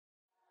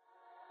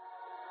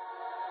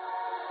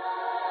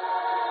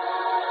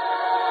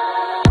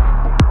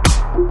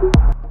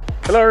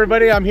Hello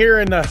everybody, I'm here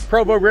in the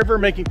Provo River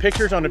making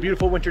pictures on a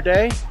beautiful winter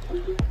day.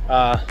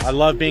 I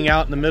love being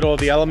out in the middle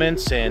of the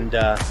elements, and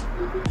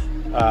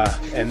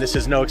this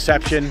is no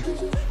exception.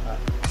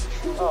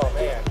 Oh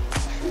man,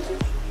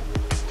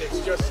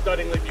 it's just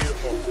stunningly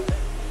beautiful,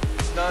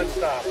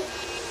 non-stop.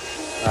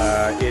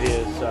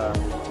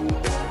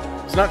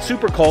 It's not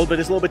super cold, but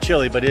it's a little bit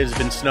chilly, but it has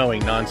been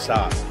snowing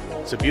non-stop.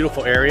 It's a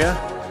beautiful area,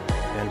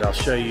 and I'll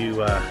show you,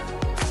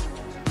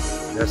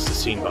 that's the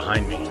scene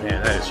behind me.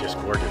 Man, that is just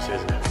gorgeous,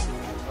 isn't it?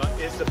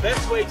 It's the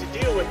best way to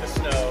deal with the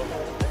snow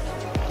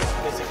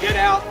is to get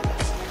out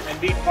and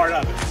be part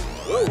of it.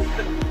 Whoa.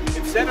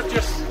 Instead of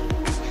just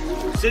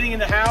sitting in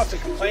the house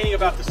and complaining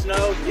about the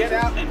snow, get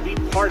out and be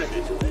part of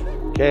it.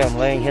 Okay, I'm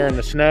laying here in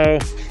the snow.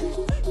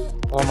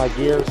 All my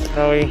gear is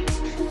snowy.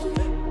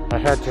 I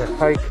had to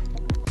hike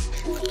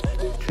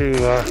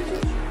to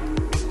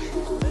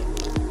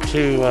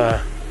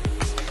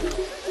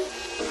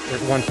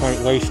at one point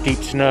waist deep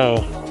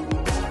snow.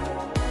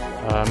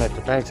 I'm at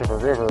the banks of a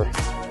river,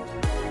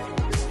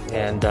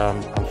 and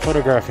I'm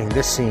photographing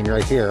this scene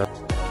right here.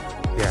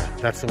 Yeah,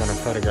 that's the one I'm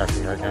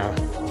photographing right now.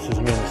 This is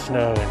me in the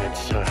snow, and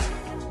it's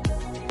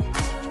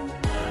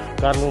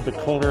got a little bit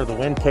colder. The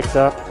wind picked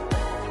up,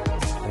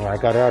 and when I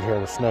got out here,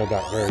 the snow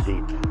got very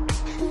deep.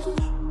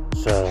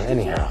 So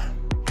anyhow,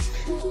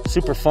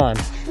 super fun.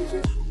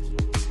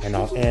 And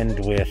I'll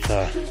end with,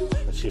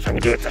 let's see if I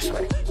can do it this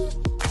way.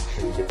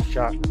 So you can get the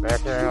shot in the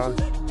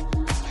background.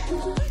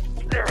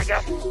 There we go.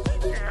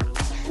 Yeah.